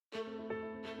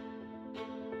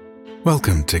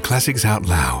Welcome to Classics Out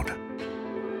Loud.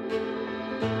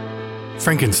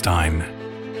 Frankenstein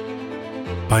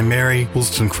by Mary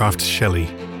Shelley.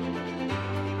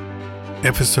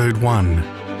 Episode 1.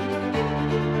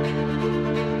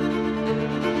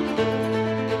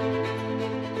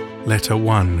 Letter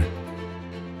 1.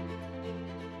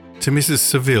 To Mrs.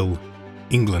 Saville,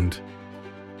 England.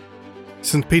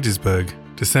 St. Petersburg,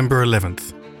 December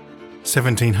 11th,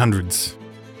 1700s.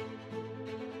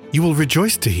 You will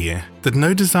rejoice to hear that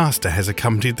no disaster has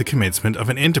accompanied the commencement of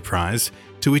an enterprise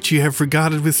to which you have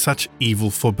regarded with such evil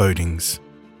forebodings.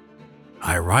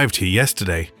 I arrived here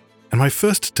yesterday, and my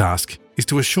first task is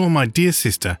to assure my dear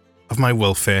sister of my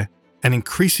welfare and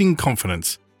increasing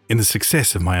confidence in the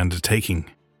success of my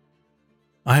undertaking.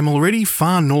 I am already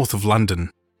far north of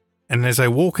London, and as I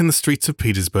walk in the streets of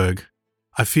Petersburg,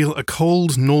 I feel a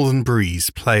cold northern breeze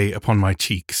play upon my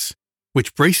cheeks,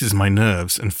 which braces my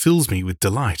nerves and fills me with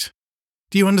delight.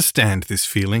 Do you understand this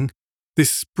feeling?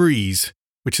 This breeze,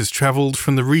 which has travelled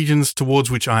from the regions towards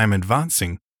which I am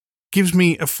advancing, gives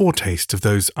me a foretaste of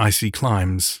those icy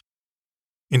climes.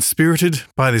 Inspirited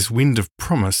by this wind of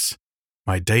promise,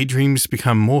 my daydreams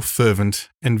become more fervent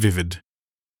and vivid.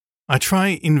 I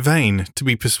try in vain to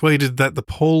be persuaded that the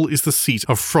pole is the seat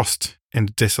of frost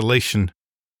and desolation.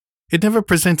 It never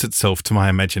presents itself to my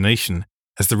imagination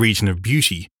as the region of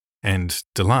beauty and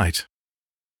delight.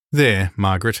 There,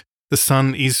 Margaret, the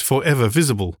sun is forever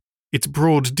visible, its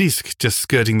broad disk just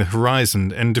skirting the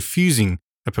horizon and diffusing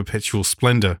a perpetual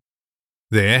splendour.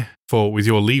 There, for with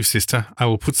your leave, sister, I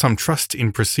will put some trust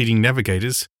in preceding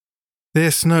navigators,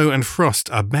 there snow and frost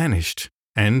are banished,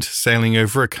 and, sailing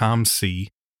over a calm sea,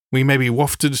 we may be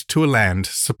wafted to a land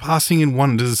surpassing in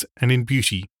wonders and in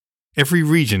beauty every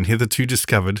region hitherto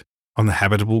discovered on the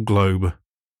habitable globe.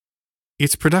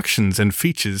 Its productions and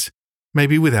features may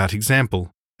be without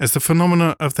example, as the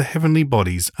phenomena of the heavenly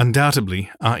bodies undoubtedly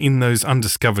are in those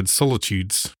undiscovered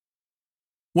solitudes.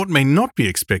 What may not be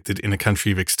expected in a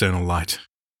country of external light?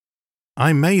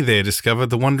 I may there discover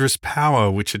the wondrous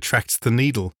power which attracts the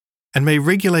needle, and may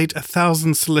regulate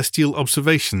 1,000 celestial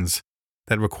observations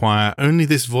that require only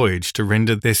this voyage to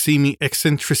render their seeming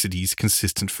eccentricities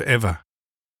consistent forever.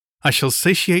 I shall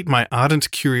satiate my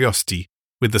ardent curiosity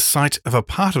with the sight of a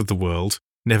part of the world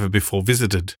never before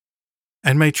visited,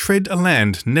 and may tread a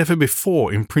land never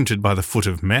before imprinted by the foot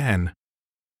of man.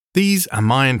 These are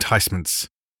my enticements,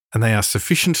 and they are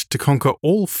sufficient to conquer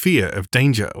all fear of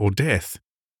danger or death,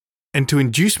 and to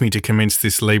induce me to commence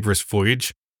this laborious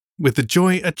voyage with the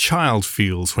joy a child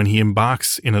feels when he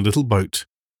embarks in a little boat,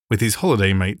 with his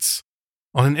holiday mates,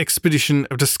 on an expedition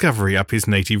of discovery up his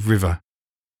native river.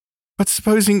 But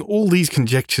supposing all these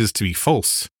conjectures to be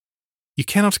false, you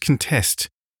cannot contest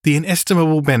the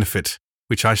inestimable benefit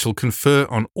which I shall confer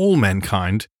on all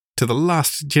mankind to the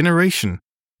last generation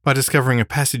by discovering a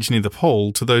passage near the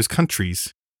pole to those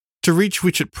countries, to reach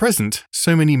which at present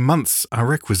so many months are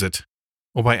requisite,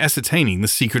 or by ascertaining the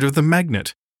secret of the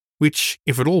magnet, which,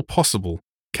 if at all possible,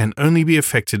 can only be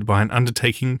effected by an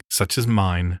undertaking such as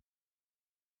mine.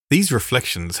 These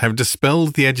reflections have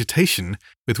dispelled the agitation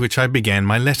with which I began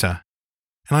my letter,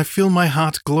 and I feel my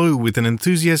heart glow with an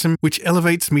enthusiasm which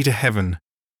elevates me to heaven,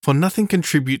 for nothing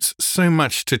contributes so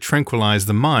much to tranquilize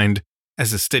the mind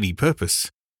as a steady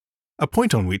purpose, a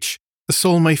point on which the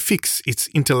soul may fix its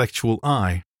intellectual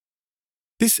eye.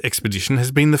 This expedition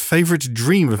has been the favourite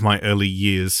dream of my early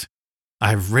years.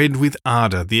 I have read with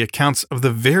ardour the accounts of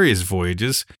the various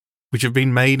voyages which have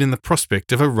been made in the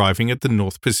prospect of arriving at the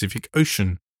North Pacific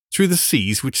Ocean, through the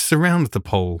seas which surround the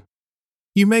pole.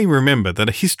 You may remember that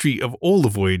a history of all the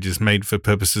voyages made for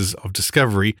purposes of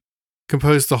discovery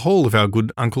composed the whole of our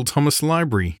good Uncle Thomas'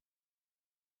 library.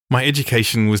 My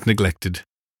education was neglected,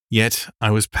 yet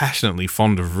I was passionately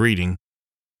fond of reading.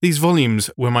 These volumes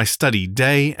were my study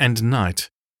day and night,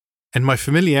 and my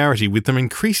familiarity with them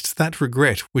increased that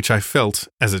regret which I felt,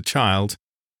 as a child,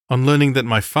 on learning that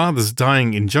my father's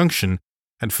dying injunction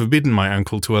had forbidden my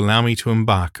uncle to allow me to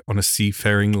embark on a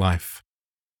seafaring life.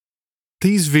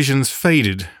 These visions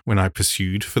faded when I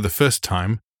pursued, for the first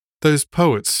time, those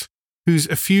poets whose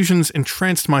effusions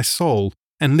entranced my soul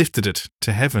and lifted it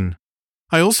to heaven.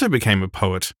 I also became a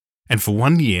poet, and for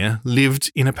 1 year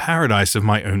lived in a paradise of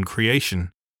my own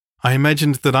creation. I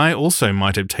imagined that I also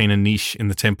might obtain a niche in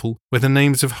the temple where the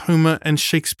names of Homer and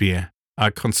Shakespeare are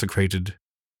consecrated.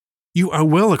 You are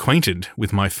well acquainted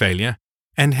with my failure,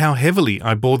 and how heavily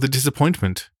I bore the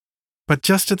disappointment. But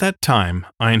just at that time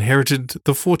I inherited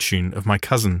the fortune of my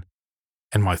cousin,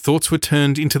 and my thoughts were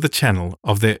turned into the channel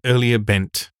of their earlier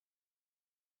bent.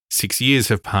 6 years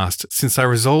have passed since I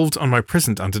resolved on my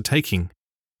present undertaking.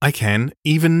 I can,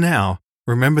 even now,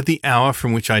 remember the hour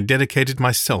from which I dedicated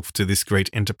myself to this great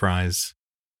enterprise.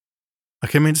 I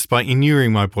commenced by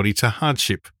inuring my body to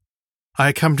hardship. I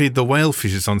accompanied the whale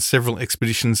fishers on several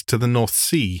expeditions to the North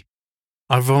Sea.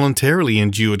 I voluntarily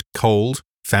endured cold,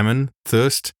 famine,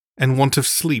 thirst, and want of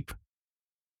sleep.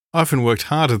 I often worked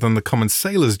harder than the common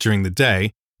sailors during the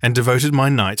day, and devoted my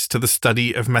nights to the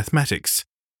study of mathematics,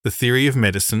 the theory of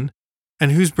medicine,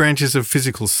 and whose branches of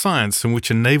physical science from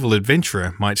which a naval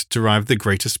adventurer might derive the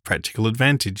greatest practical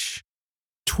advantage.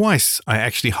 Twice I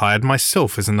actually hired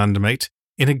myself as an undermate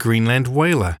in a Greenland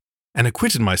whaler, and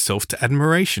acquitted myself to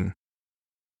admiration.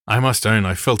 I must own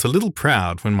I felt a little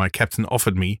proud when my captain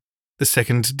offered me the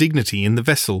second dignity in the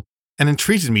vessel, and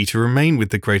entreated me to remain with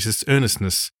the greatest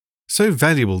earnestness, so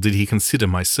valuable did he consider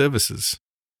my services.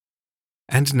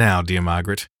 And now, dear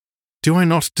Margaret, do I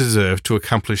not deserve to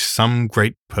accomplish some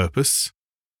great purpose?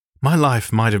 My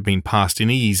life might have been passed in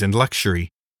ease and luxury,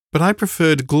 but I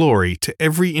preferred glory to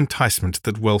every enticement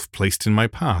that wealth placed in my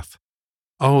path.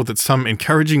 Oh, that some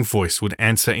encouraging voice would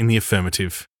answer in the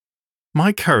affirmative.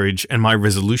 My courage and my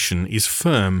resolution is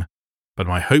firm, but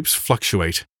my hopes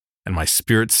fluctuate, and my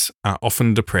spirits are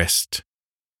often depressed.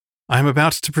 I am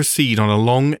about to proceed on a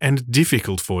long and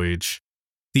difficult voyage,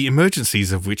 the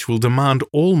emergencies of which will demand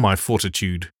all my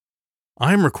fortitude.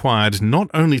 I am required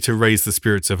not only to raise the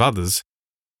spirits of others,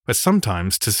 but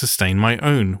sometimes to sustain my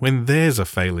own when theirs are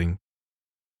failing.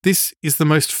 This is the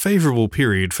most favourable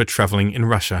period for travelling in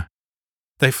Russia.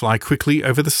 They fly quickly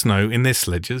over the snow in their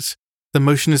sledges, the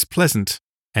motion is pleasant,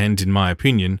 and, in my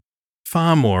opinion,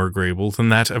 far more agreeable than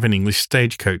that of an English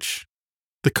stagecoach.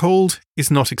 The cold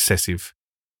is not excessive,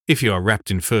 if you are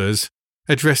wrapped in furs,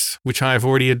 a dress which I have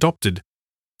already adopted,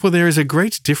 for there is a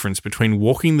great difference between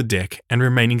walking the deck and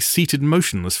remaining seated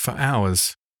motionless for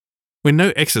hours, when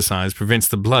no exercise prevents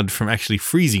the blood from actually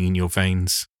freezing in your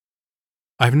veins.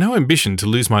 I have no ambition to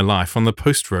lose my life on the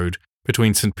post road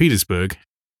between St. Petersburg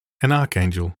and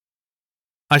Archangel.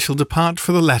 I shall depart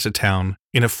for the latter town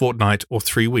in a fortnight or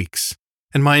 3 weeks,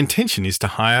 and my intention is to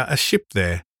hire a ship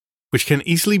there, which can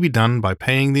easily be done by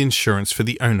paying the insurance for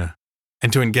the owner,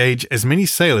 and to engage as many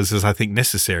sailors as I think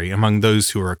necessary among those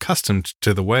who are accustomed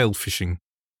to the whale fishing.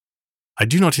 I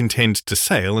do not intend to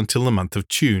sail until the month of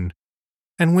June.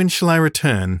 And when shall I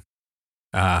return?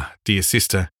 Ah, dear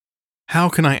sister, how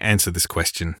can I answer this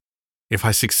question? If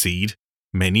I succeed,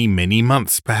 many, many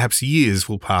months, perhaps years,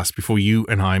 will pass before you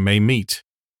and I may meet.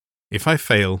 If I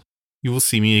fail, you will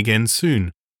see me again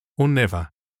soon, or never.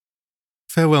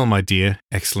 Farewell, my dear,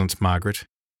 excellent Margaret.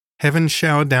 Heaven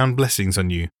shower down blessings on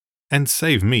you, and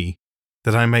save me,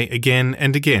 that I may again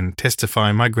and again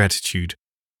testify my gratitude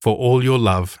for all your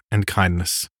love and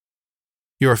kindness.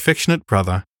 Your affectionate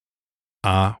brother,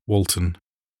 R. Walton.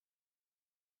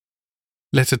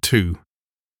 Letter 2.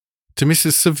 To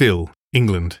Mrs. Saville,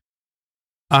 England.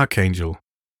 Archangel,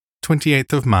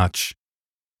 28th of March,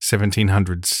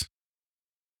 1700s.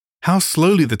 How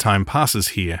slowly the time passes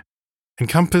here,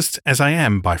 encompassed as I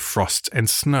am by frost and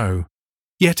snow.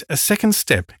 Yet a second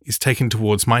step is taken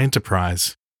towards my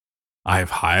enterprise. I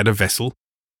have hired a vessel,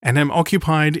 and am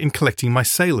occupied in collecting my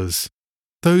sailors.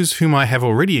 Those whom I have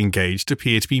already engaged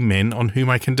appear to be men on whom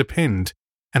I can depend,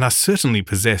 and are certainly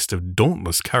possessed of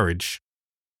dauntless courage.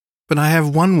 But I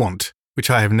have one want which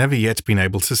I have never yet been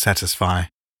able to satisfy,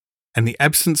 and the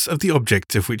absence of the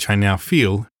object of which I now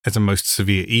feel, as a most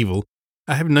severe evil,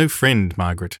 I have no friend,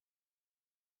 Margaret.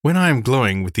 When I am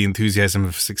glowing with the enthusiasm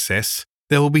of success,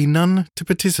 there will be none to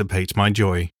participate my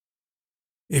joy.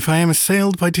 If I am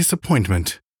assailed by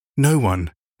disappointment, no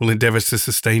one will endeavour to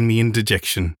sustain me in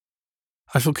dejection.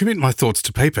 I shall commit my thoughts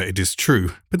to paper, it is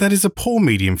true, but that is a poor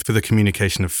medium for the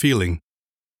communication of feeling.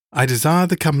 I desire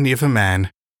the company of a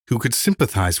man who could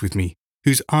sympathise with me,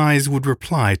 whose eyes would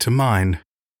reply to mine.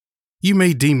 You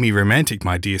may deem me romantic,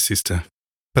 my dear sister,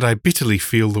 but I bitterly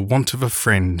feel the want of a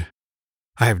friend.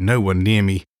 I have no one near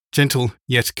me, gentle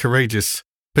yet courageous,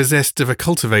 possessed of a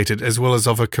cultivated as well as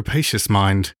of a capacious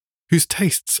mind, whose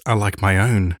tastes are like my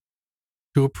own,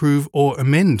 to approve or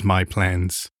amend my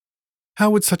plans. How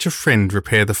would such a friend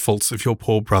repair the faults of your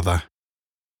poor brother?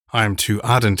 I am too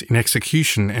ardent in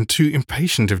execution and too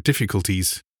impatient of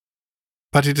difficulties.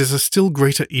 But it is a still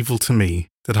greater evil to me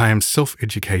that I am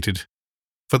self-educated.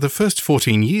 For the first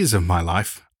 14 years of my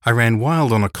life, I ran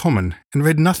wild on a common and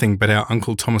read nothing but our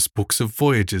Uncle Thomas' books of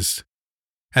voyages.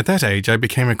 At that age I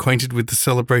became acquainted with the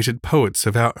celebrated poets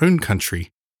of our own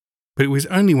country, but it was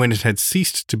only when it had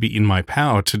ceased to be in my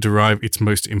power to derive its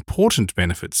most important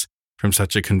benefits from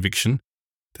such a conviction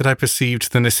that I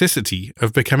perceived the necessity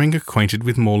of becoming acquainted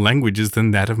with more languages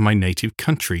than that of my native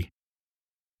country.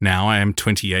 Now I am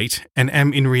 28 and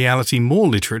am in reality more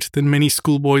literate than many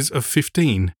schoolboys of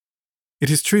 15. It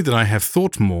is true that I have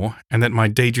thought more and that my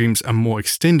daydreams are more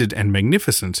extended and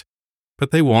magnificent,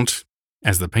 but they want,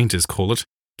 as the painters call it,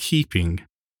 keeping.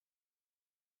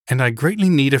 And I greatly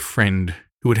need a friend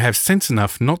who would have sense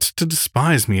enough not to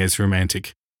despise me as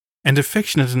romantic, and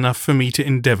affectionate enough for me to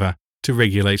endeavour to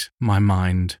regulate my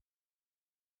mind.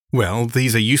 Well,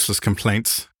 these are useless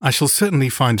complaints. I shall certainly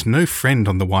find no friend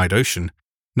on the wide ocean,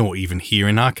 nor even here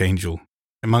in Archangel,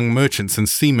 among merchants and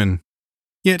seamen.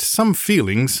 Yet some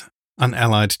feelings,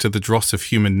 unallied to the dross of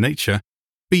human nature,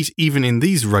 beat even in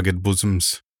these rugged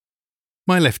bosoms.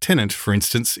 My lieutenant, for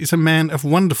instance, is a man of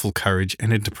wonderful courage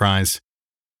and enterprise.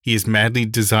 He is madly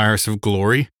desirous of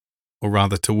glory, or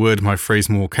rather, to word my phrase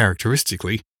more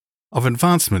characteristically, of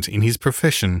advancement in his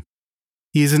profession.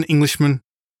 He is an Englishman,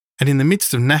 and in the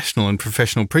midst of national and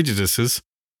professional prejudices,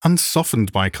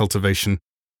 unsoftened by cultivation,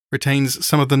 retains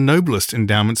some of the noblest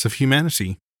endowments of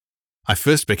humanity. I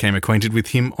first became acquainted with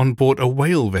him on board a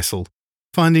whale vessel.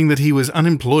 Finding that he was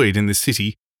unemployed in the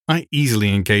city, I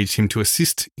easily engaged him to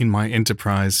assist in my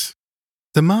enterprise.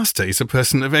 The master is a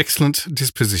person of excellent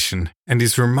disposition, and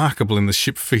is remarkable in the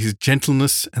ship for his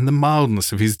gentleness and the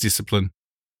mildness of his discipline.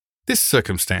 This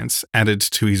circumstance, added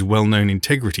to his well-known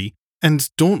integrity and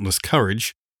dauntless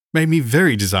courage, made me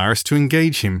very desirous to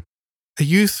engage him. A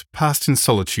youth passed in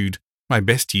solitude, my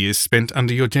best years spent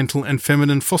under your gentle and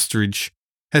feminine fosterage,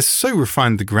 has so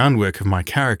refined the groundwork of my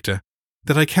character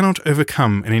that I cannot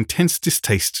overcome an intense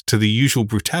distaste to the usual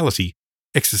brutality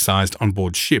exercised on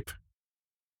board ship.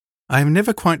 I have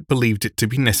never quite believed it to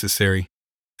be necessary,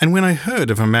 and when I heard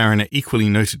of a mariner equally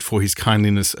noted for his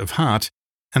kindliness of heart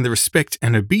and the respect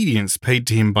and obedience paid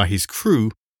to him by his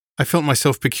crew, I felt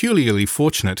myself peculiarly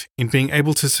fortunate in being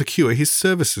able to secure his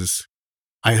services.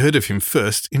 I heard of him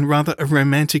first in rather a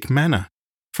romantic manner,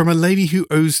 from a lady who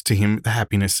owes to him the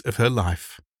happiness of her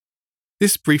life.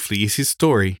 This briefly is his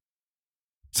story.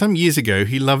 Some years ago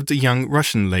he loved a young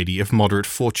Russian lady of moderate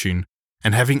fortune,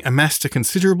 and having amassed a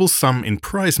considerable sum in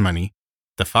prize money,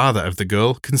 the father of the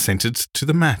girl consented to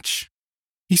the match.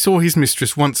 He saw his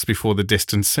mistress once before the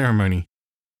destined ceremony,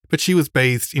 but she was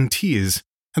bathed in tears,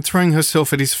 and throwing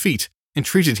herself at his feet,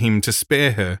 entreated him to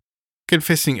spare her,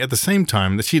 confessing at the same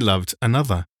time that she loved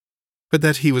another, but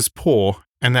that he was poor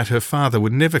and that her father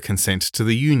would never consent to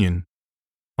the union.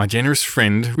 My generous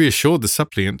friend reassured the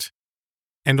suppliant,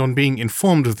 and on being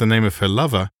informed of the name of her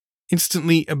lover,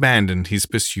 instantly abandoned his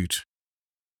pursuit.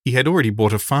 He had already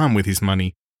bought a farm with his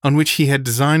money, on which he had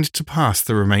designed to pass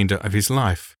the remainder of his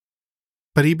life,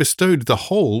 but he bestowed the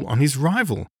whole on his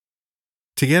rival,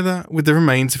 together with the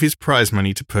remains of his prize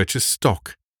money to purchase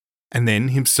stock, and then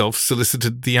himself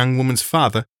solicited the young woman's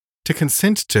father to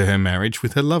consent to her marriage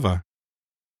with her lover.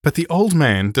 But the old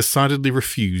man decidedly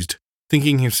refused,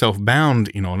 thinking himself bound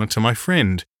in honour to my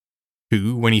friend,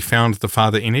 who, when he found the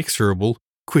father inexorable,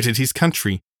 quitted his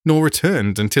country, nor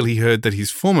returned until he heard that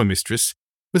his former mistress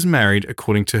was married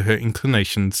according to her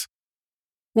inclinations.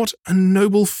 What a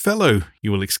noble fellow,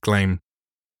 you will exclaim.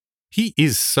 He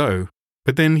is so,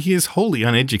 but then he is wholly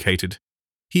uneducated.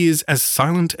 He is as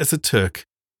silent as a Turk,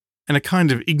 and a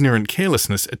kind of ignorant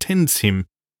carelessness attends him,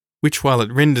 which, while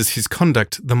it renders his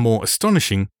conduct the more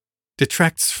astonishing,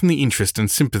 detracts from the interest and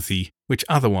sympathy which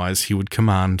otherwise he would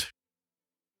command.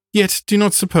 Yet do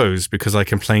not suppose, because I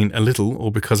complain a little,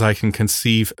 or because I can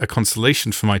conceive a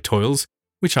consolation for my toils,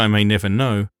 which I may never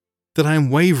know, that I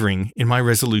am wavering in my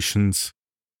resolutions.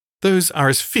 Those are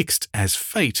as fixed as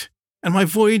fate, and my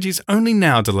voyage is only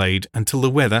now delayed until the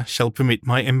weather shall permit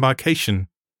my embarkation.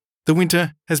 The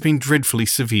winter has been dreadfully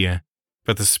severe,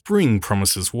 but the spring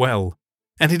promises well,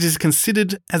 and it is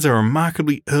considered as a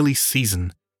remarkably early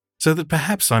season, so that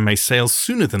perhaps I may sail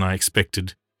sooner than I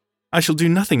expected. I shall do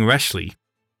nothing rashly.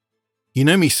 You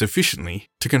know me sufficiently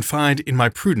to confide in my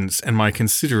prudence and my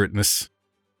considerateness,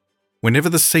 whenever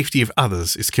the safety of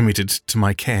others is committed to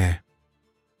my care.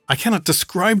 I cannot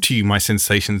describe to you my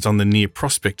sensations on the near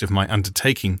prospect of my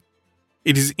undertaking.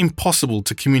 It is impossible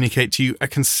to communicate to you a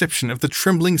conception of the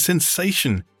trembling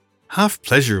sensation, half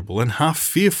pleasurable and half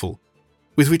fearful,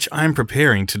 with which I am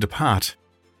preparing to depart.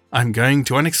 I am going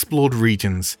to unexplored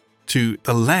regions, to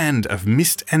the land of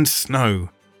mist and snow,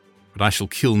 but I shall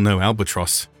kill no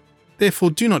albatross.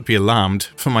 Therefore do not be alarmed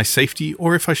for my safety,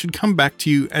 or if I should come back to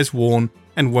you as worn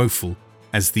and woeful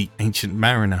as the ancient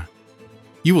mariner.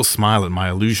 You will smile at my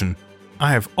allusion.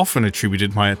 I have often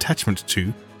attributed my attachment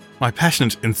to, my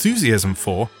passionate enthusiasm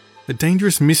for, the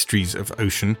dangerous mysteries of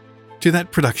ocean to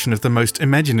that production of the most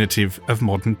imaginative of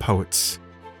modern poets.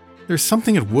 There is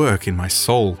something at work in my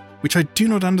soul which I do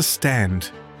not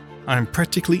understand. I am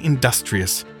practically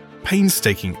industrious,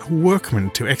 painstaking, a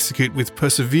workman to execute with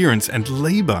perseverance and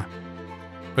labour.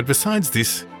 But besides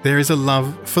this, There is a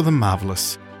love for the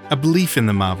marvellous, a belief in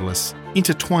the marvellous,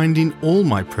 intertwined in all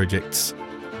my projects,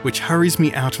 which hurries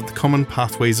me out of the common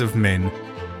pathways of men,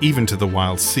 even to the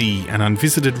wild sea and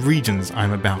unvisited regions I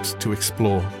am about to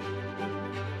explore.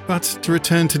 But to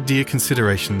return to dear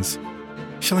considerations,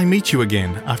 shall I meet you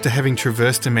again after having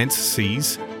traversed immense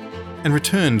seas, and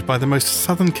returned by the most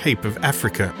southern cape of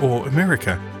Africa or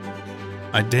America?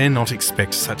 I dare not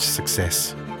expect such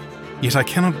success, yet I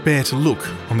cannot bear to look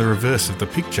on the reverse of the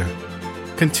picture.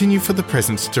 Continue for the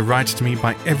present to write to me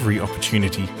by every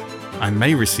opportunity. I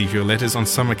may receive your letters on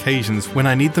some occasions when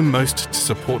I need them most to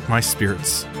support my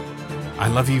spirits. I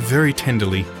love you very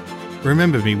tenderly.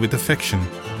 Remember me with affection,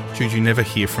 should you never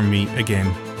hear from me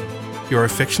again. Your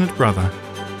affectionate brother,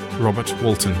 Robert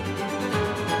Walton.